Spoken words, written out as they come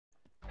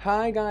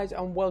Hi guys,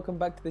 and welcome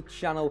back to the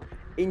channel.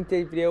 In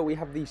today's video we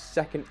have the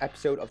second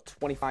episode of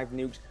 25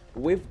 nukes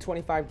with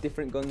 25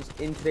 different guns.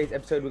 In today's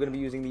episode we're going to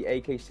be using the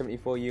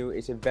AK-74U.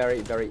 It's a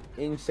very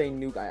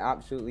insane nuke. I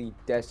absolutely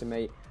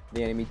decimate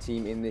the enemy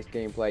team in this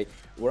gameplay.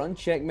 We're on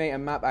Checkmate, a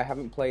map I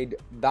haven't played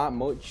that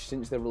much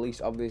since the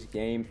release of this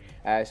game,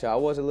 so I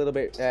was a little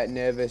bit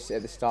nervous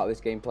at the start of this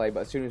gameplay,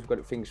 but as soon as we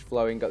got things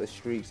flowing, got the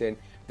streaks in,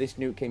 this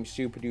nuke came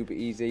super duper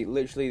easy.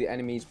 Literally the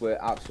enemies were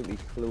absolutely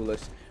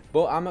clueless.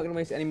 But I'm not going to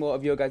waste any more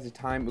of your guys'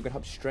 time. We're going to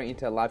hop straight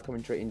into live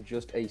commentary in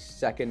just a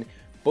second.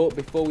 But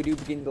before we do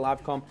begin the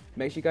live com,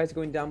 make sure you guys are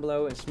going down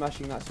below and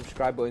smashing that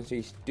subscribe button so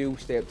you do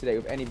stay up to date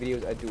with any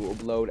videos I do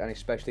upload, and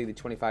especially the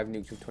 25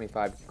 nukes with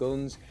 25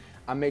 guns.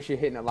 And make sure you're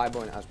hitting that like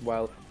button as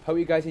well. Hope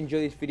you guys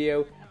enjoy this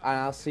video, and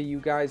I'll see you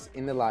guys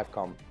in the live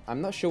com.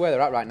 I'm not sure where they're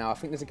at right now. I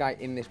think there's a guy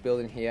in this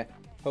building here.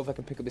 Hopefully I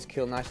can pick up this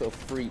kill. Nice little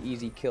free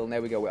easy kill. And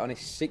there we go. We're on a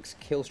 6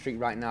 kill streak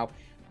right now.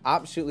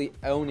 Absolutely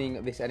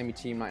owning this enemy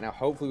team right now.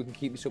 Hopefully we can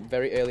keep this up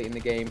very early in the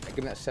game. Give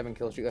me that 7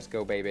 kill streak. Let's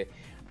go, baby.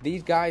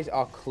 These guys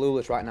are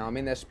clueless right now. I'm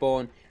in their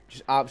spawn,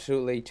 just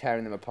absolutely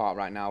tearing them apart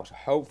right now. So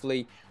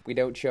hopefully we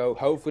don't choke.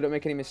 Hopefully we don't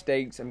make any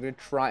mistakes. I'm going to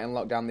try and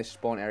lock down this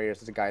spawn area.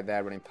 There's a guy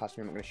there running past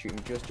me. I'm not going to shoot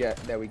him just yet.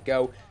 There we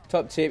go.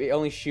 Top tip, you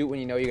only shoot when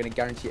you know you're going to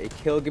guarantee a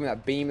kill. Give me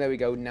that beam. There we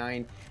go.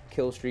 9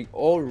 kill streak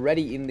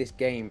already in this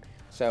game.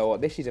 So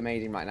this is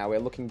amazing right now. We're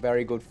looking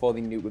very good for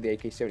the nuke with the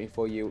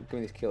AK-74U. Give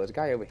me this kill. There's a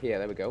guy over here.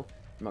 There we go.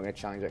 I'm not going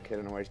to challenge that kid. I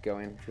don't know where he's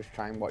going. Just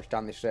try and watch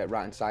down this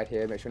right hand side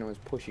here. Make sure no one's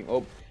pushing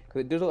up.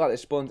 Because it does look like the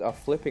spawns are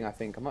flipping, I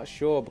think. I'm not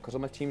sure because all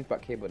my team's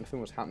back here, but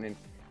nothing was happening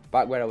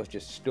back where I was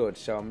just stood.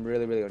 So I'm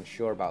really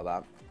unsure about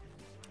that.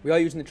 We are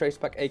using the Tracer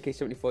Pack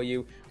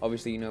AK-74U.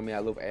 Obviously, you know me, I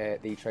love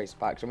the Tracer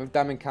Pack. So with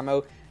Diamond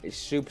Camo, it's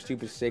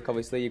super sick.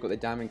 Obviously, you've got the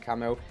Diamond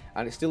Camo.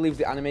 And it still leaves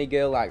the anime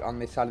girl like on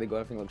this side of the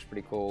gun. I think it looks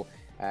pretty cool.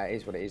 It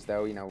is what it is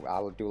though, you know,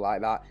 I do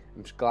like that.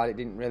 I'm just glad it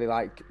didn't really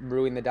like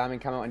ruin the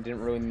Diamond Camo and didn't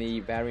ruin the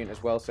variant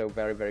as well, so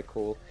very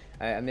cool.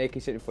 And the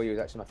AK-74U is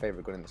actually my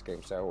favourite gun in this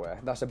game, so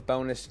that's a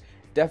bonus.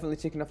 Definitely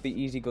ticking off the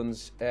easy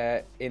guns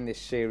in this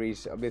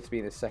series, this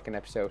being the second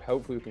episode.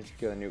 Hopefully we can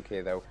secure the nuke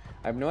here though.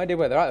 I have no idea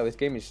where they're at though. This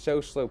game is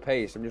so slow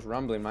paced. I'm just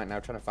rambling right now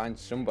trying to find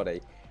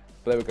somebody.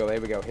 But there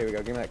we go, here we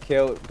go. Give me that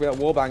kill, give me that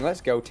wallbang,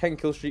 let's go. 10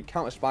 kill streak,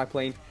 counter spy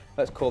plane.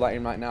 Let's call that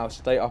in right now,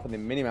 straight off on the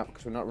minimap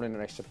because we're not running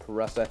a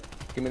suppressor.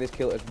 Give me this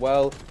kill as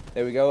well.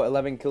 There we go,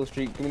 11 kill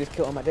streak. Give me this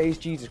kill on my days,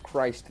 Jesus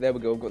Christ. There we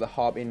go, we've got the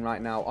harp in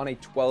right now on a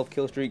 12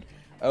 kill streak.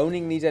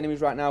 Owning these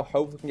enemies right now.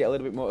 Hopefully we can get a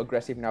little bit more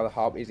aggressive now the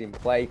harp is in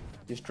play.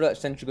 Just throw that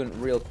sentry gun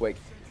real quick.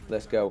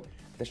 Let's go.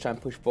 Let's try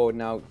and push forward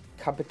now.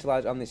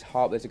 Capitalize on this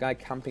harp. There's a guy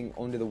camping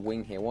under the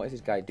wing here. What is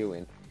this guy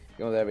doing?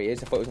 Oh, there he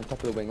is. I thought he was on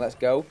top of the wing. Let's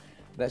go.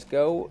 Let's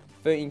go.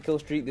 13 kill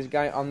streak. There's a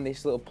guy on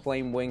this little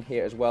plain wing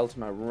here as well to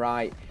my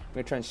right. I'm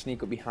going to try and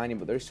sneak up behind him,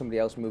 but there is somebody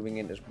else moving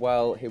in as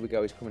well. Here we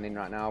go. He's coming in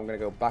right now. I'm going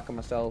to go back on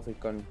myself. He's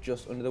gone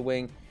just under the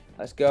wing.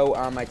 Let's go.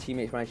 And my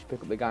teammates managed to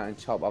pick up the guy on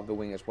top of the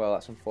wing as well.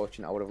 That's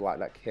unfortunate. I would have liked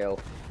that kill.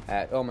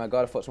 Oh my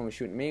god, I thought someone was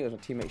shooting at me. It was my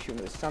teammate shooting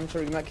at the Samsung.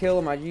 Give me that kill.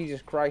 Oh my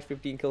Jesus Christ,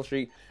 15 kill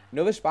streak.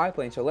 Another spy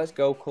plane, so let's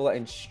go. Call that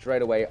in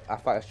straight away. I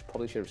thought I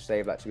probably should have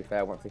saved that, to be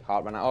fair, once the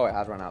heart ran out. Oh, it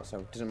has run out, so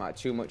it doesn't matter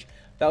too much.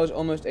 That was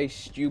almost a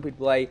stupid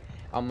play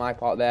on my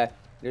part there.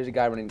 There's a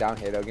guy running down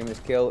here, though. Give me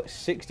this kill.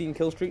 16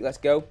 kill streak. Let's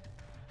go.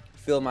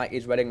 Phil Mike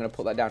is ready. I'm going to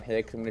put that down here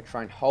because I'm going to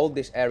try and hold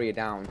this area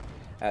down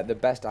the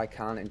best I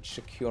can and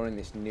securing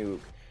this nuke.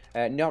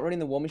 Not running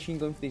the war machine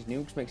gun for these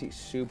nukes makes it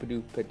super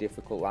duper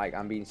difficult. Like,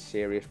 I'm being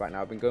serious right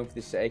now. I've been going for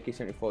this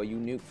AK-74U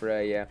nuke for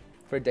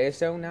a day or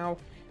so now.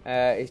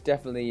 It's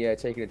definitely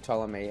taking a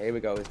toll on me. Here we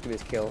go. Let's give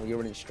this kill. You're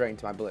running straight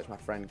into my bullets, my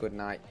friend. Good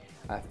night.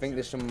 I think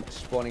there's some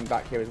spawning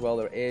back here as well.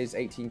 There is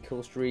 18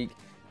 kill streak.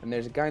 And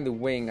there's a guy in the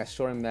wing. I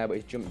saw him there, but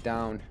he's jumped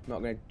down. I'm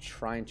not going to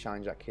try and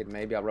challenge that kid.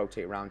 Maybe I'll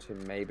rotate around to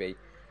him. Maybe.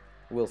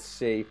 We'll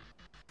see.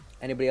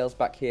 Anybody else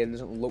back here?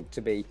 Doesn't look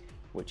to be,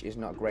 which is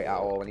not great at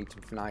all. I need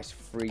some nice,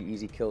 free,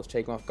 easy kills.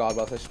 Take him off guard.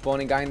 Well, there's a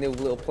spawning guy in the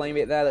little plane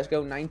bit there. Let's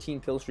go. 19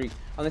 kill streak.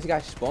 And there's a guy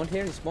spawned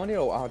here. He spawned here.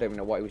 Oh, I don't even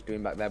know what he was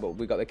doing back there, but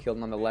we got the kill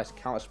nonetheless.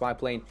 Counter spy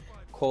plane.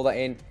 Call that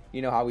in.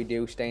 You know how we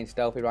do. Staying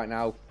stealthy right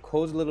now.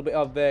 Cause a little bit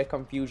of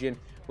confusion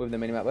with the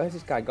minimap. Where's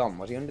this guy gone?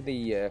 Was he under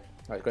the...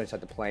 Oh, he's going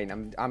inside the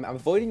plane. I'm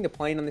avoiding the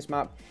plane on this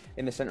map,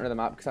 in the center of the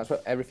map, because that's where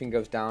everything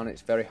goes down.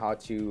 It's very hard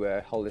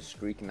to hold a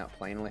streak in that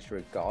plane unless you're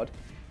a god.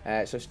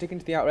 So sticking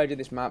to the outer edge of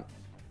this map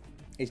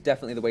is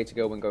definitely the way to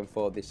go when going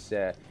for this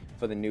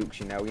for the nukes.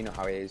 You know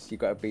how it is. You've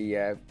got to be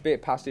a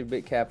bit passive, a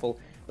bit careful,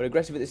 but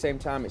aggressive at the same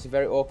time. It's a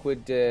very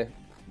awkward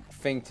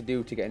thing to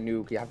do to get a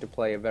nuke. You have to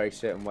play a very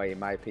certain way, in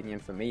my opinion.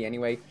 For me,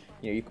 anyway.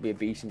 You know, you could be a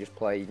beast and just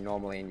play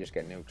normally and just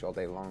get nukes all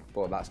day long,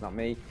 but that's not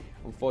me.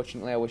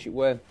 Unfortunately, I wish it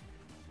were,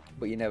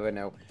 but you never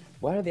know.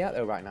 Where are they at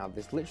though right now?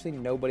 There's literally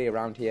nobody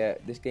around here.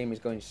 This game is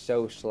going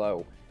so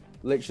slow.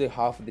 Literally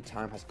half of the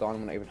time has gone.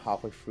 We're not even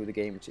halfway through the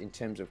game in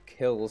terms of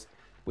kills,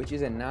 which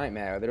is a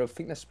nightmare. I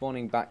think they're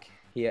spawning back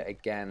here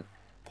again,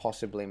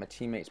 possibly. My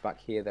teammate's back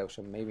here though,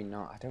 so maybe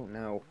not. I don't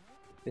know.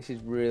 This is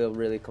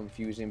really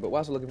confusing. But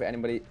whilst I'm looking for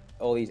anybody,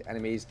 all these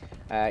enemies,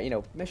 you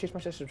know, make sure you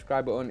smash that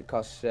subscribe button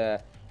because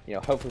you you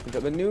know, hopefully we can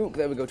drop the nuke.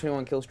 There we go,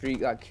 21 kill streak.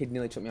 That kid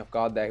nearly took me off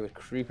guard there. He was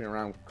creeping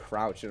around,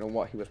 crouched. I don't know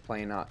what he was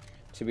playing at,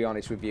 to be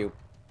honest with you.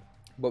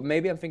 But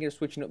maybe I'm thinking of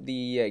switching up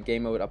the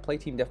game mode. I'll play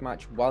Team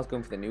Deathmatch whilst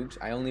going for the nukes.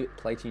 I only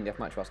play Team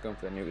Deathmatch whilst going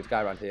for the nuke. This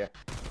guy around here,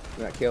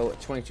 that kill,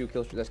 22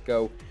 kill streak. Let's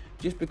go.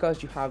 Just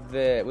because you have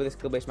the, with the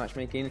skill-based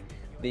matchmaking,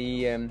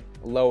 the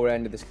lower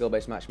end of the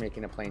skill-based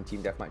matchmaking are playing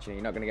Team Deathmatch. You know,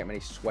 you're not going to get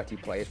many sweaty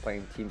players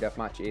playing Team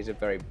Deathmatch. It is a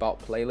very bot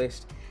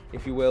playlist,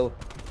 if you will.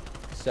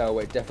 So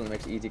it definitely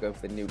makes it easy going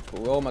for the nukes.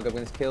 But oh my god,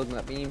 when this killed in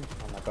that beam.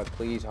 Oh my god,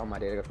 please. Oh my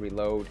day, I got to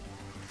reload.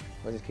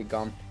 Where's this kid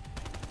gone?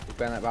 He's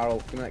behind that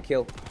barrel. Give me that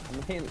kill.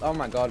 I'm hitting, oh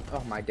my god.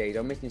 Oh my days.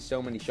 I'm missing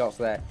so many shots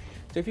there.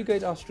 So if you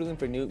guys are struggling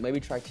for a nuke, maybe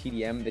try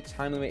TDM. The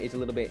time limit is a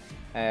little bit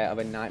of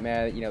a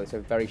nightmare. You know, it's a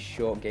very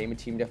short game, a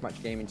Team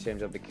Deathmatch game in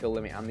terms of the kill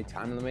limit and the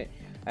time limit.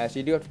 So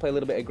you do have to play a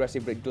little bit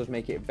aggressive, but it does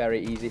make it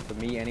very easy for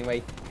me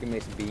anyway. Give me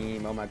this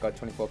beam. Oh my god,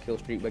 24 kill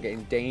streak. We're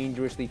getting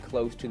dangerously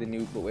close to the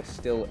nuke, but we're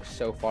still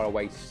so far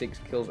away. 6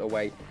 kills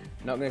away.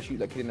 Not going to shoot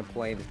that kid in the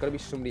plane. There's got to be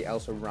somebody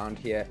else around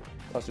here,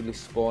 possibly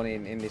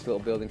spawning in this little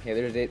building here.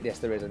 There is it. Yes,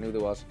 there is. I knew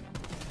there was.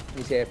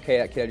 He's AFK.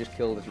 That kid I just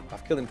killed.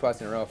 I've killed him twice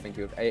in a row. I think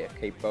he was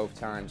AFK both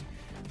times.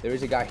 There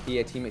is a guy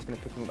here. Teammate's going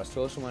to pick him up. I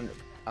saw someone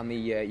on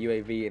the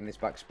UAV in this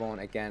back spawn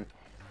again.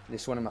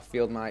 This one in my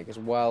field mic as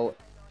well.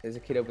 There's a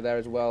kid over there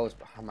as well.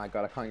 Oh my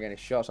god, I can't get any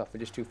shots off.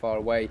 We're just too far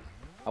away.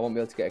 I won't be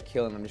able to get a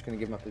kill, and I'm just going to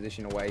give my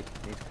position away.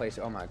 I need to place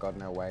it. Oh my god,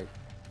 no way.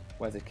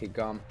 Where's this kid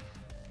gone?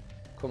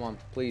 Come on,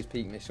 please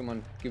peek me.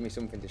 Someone give me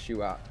something to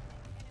shoot at.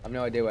 I have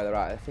no idea where they're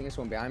at. I think there's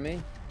one behind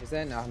me. Is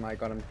there? Oh my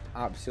god, I'm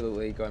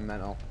absolutely going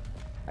mental.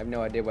 I have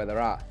no idea where they're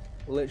at.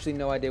 Literally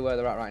no idea where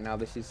they're at right now.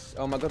 This is...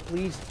 Oh my god,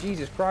 please.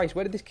 Jesus Christ.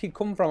 Where did this kid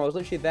come from? I was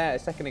literally there a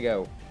second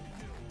ago.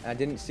 And I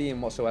didn't see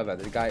him whatsoever.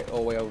 There's a guy all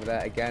the way over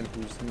there again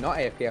who's not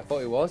AFK. I thought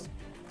he was.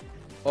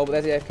 Oh, but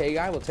there's the AFK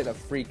guy. We'll take that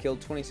free kill.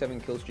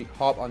 27 kill streak.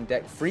 Harp on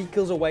deck. 3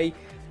 kills away.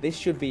 This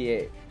should be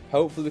it.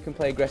 Hopefully we can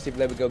play aggressive.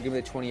 There we go. Give me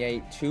the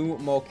 28. 2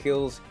 more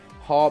kills.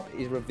 Harp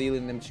is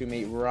revealing them to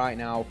me right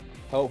now.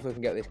 Hopefully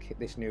we can get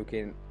this nuke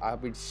in.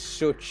 I'd be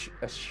such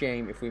a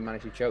shame if we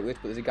manage to choke this.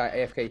 But there's a guy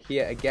AFK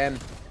here again.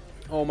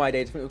 Oh my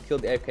days. I think we've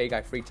killed the AFK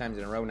guy 3 times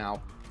in a row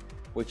now.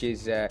 Which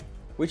is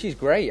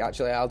great,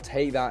 actually. I'll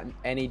take that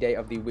any day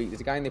of the week.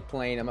 There's a guy in the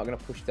plane. I'm not going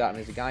to push that. And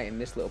there's a guy in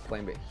this little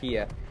plane, but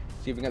here.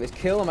 See if we can get this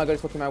kill. Oh my god,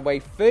 it's looking my way.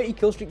 30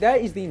 kill streak. There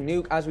is the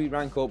nuke as we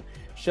rank up.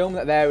 Show them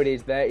that there it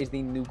is. There is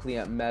the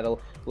nuclear medal.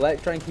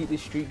 Let's try and keep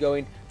this streak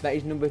going. That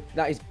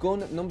is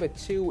gun number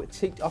 2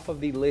 ticked off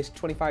of the list.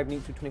 25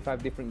 nukes with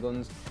 25 different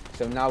guns.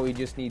 So now we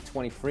just need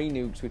 23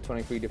 nukes with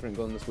 23 different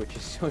guns, which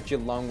is such a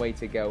long way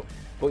to go.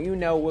 But you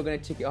know we're going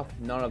to tick it off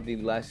none of the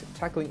less.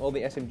 Tackling all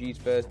the SMGs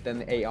first, then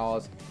the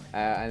ARs.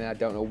 And I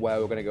don't know where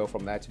we're going to go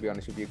from there, to be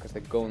honest with you, because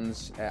the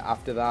guns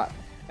after that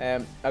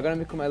are going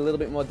to become a little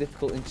bit more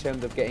difficult in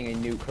terms of getting a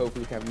nuke. Hopefully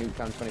we can have nuke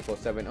time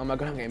 24/7. Oh my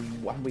god, I'm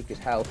getting 1 weak as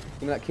hell.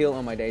 Give me that kill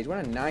on my days. We're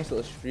on a nice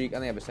little streak,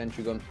 and they have a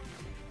sentry gun.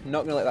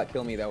 Not going to let that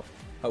kill me though.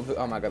 Hopefully,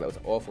 oh my god, that was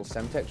awful.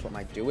 Semtex, what am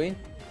I doing?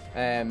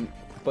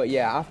 But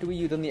yeah, after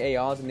we've done the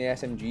ARs and the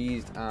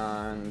SMGs,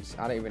 and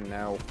I don't even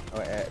know,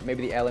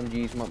 maybe the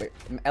LMGs,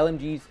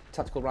 LMGs,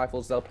 tactical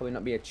rifles, they'll probably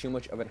not be too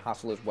much of a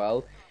hassle as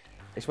well.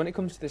 It's when it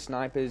comes to the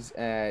snipers,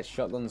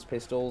 shotguns,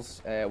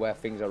 pistols, where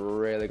things are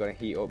really going to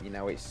heat up. You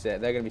know, it's they're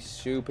going to be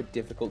super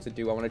difficult to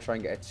do. I want to try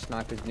and get a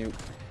sniper's nuke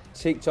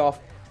ticked off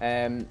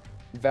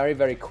very,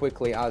 very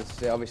quickly,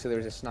 as obviously there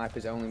is a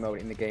snipers only mode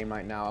in the game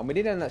right now. And we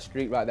did end that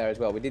streak right there as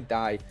well. We did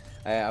die.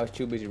 I was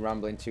too busy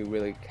rambling to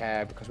really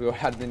care because we already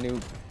had the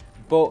nuke.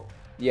 But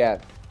yeah,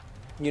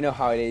 you know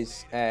how it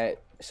is.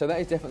 So that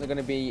is definitely going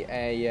to be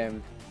a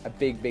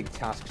big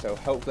task. So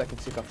hopefully I can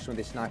tick off some of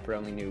the sniper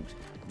only nukes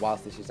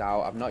whilst this is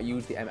out. I've not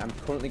used the I'm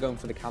currently going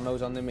for the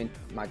camos on them in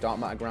my dark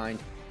matter grind.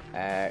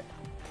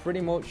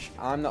 Pretty much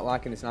I'm not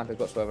liking the snipers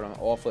whatsoever. I'm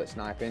awful at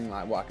sniping,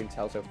 like what I can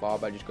tell so far,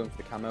 by just going for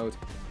the camos.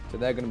 So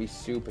they're going to be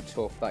super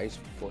tough, that is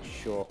for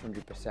sure,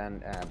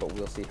 100%. But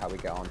we'll see how we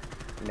get on.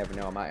 You never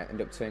know, I might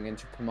end up turning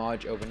into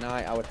Pomage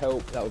overnight. I would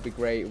hope. That would be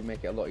great. It would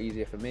make it a lot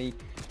easier for me.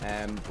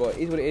 But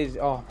it is what it is.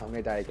 Oh, I'm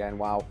going to die again.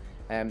 Wow.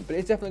 But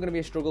it's definitely going to be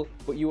a struggle.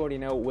 But you already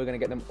know we're going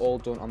to get them all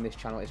done on this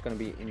channel. It's going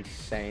to be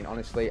insane.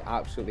 Honestly,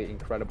 absolutely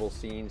incredible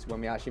scenes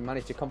when we actually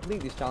manage to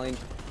complete this challenge,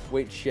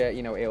 which,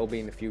 you know, it'll be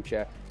in the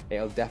future.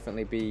 It'll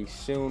definitely be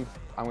soon.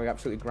 I'm going to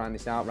absolutely grind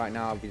this out right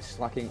now. I've been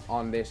slacking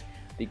on this.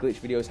 The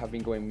glitch videos have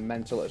been going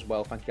mental as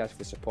well. Thank you guys for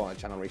the support on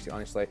the channel recently.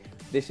 Honestly,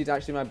 this is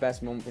actually my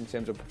best month in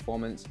terms of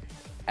performance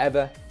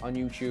ever on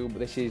YouTube.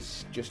 This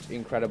is just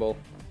incredible.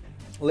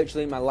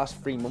 Literally, my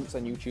last 3 months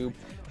on YouTube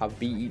have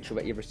beat each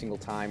other every single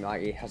time.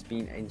 Like, it has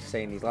been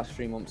insane. These last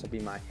 3 months have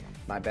been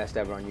my best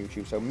ever on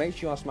YouTube. So make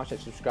sure you smash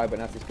that subscribe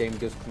button as this game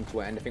does come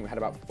to an end. I think we had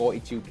about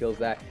 42 kills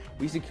there.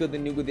 We secured the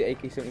nuke with the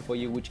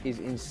AK-74U, which is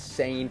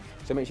insane.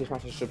 So make sure you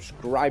smash the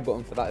subscribe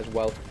button for that as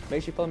well.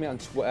 Make sure you follow me on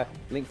Twitter.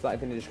 Link for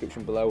that in the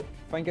description below.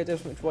 Thank you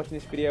guys so much for watching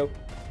this video.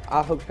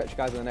 I hope to catch you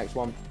guys in the next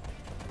one.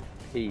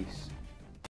 Peace.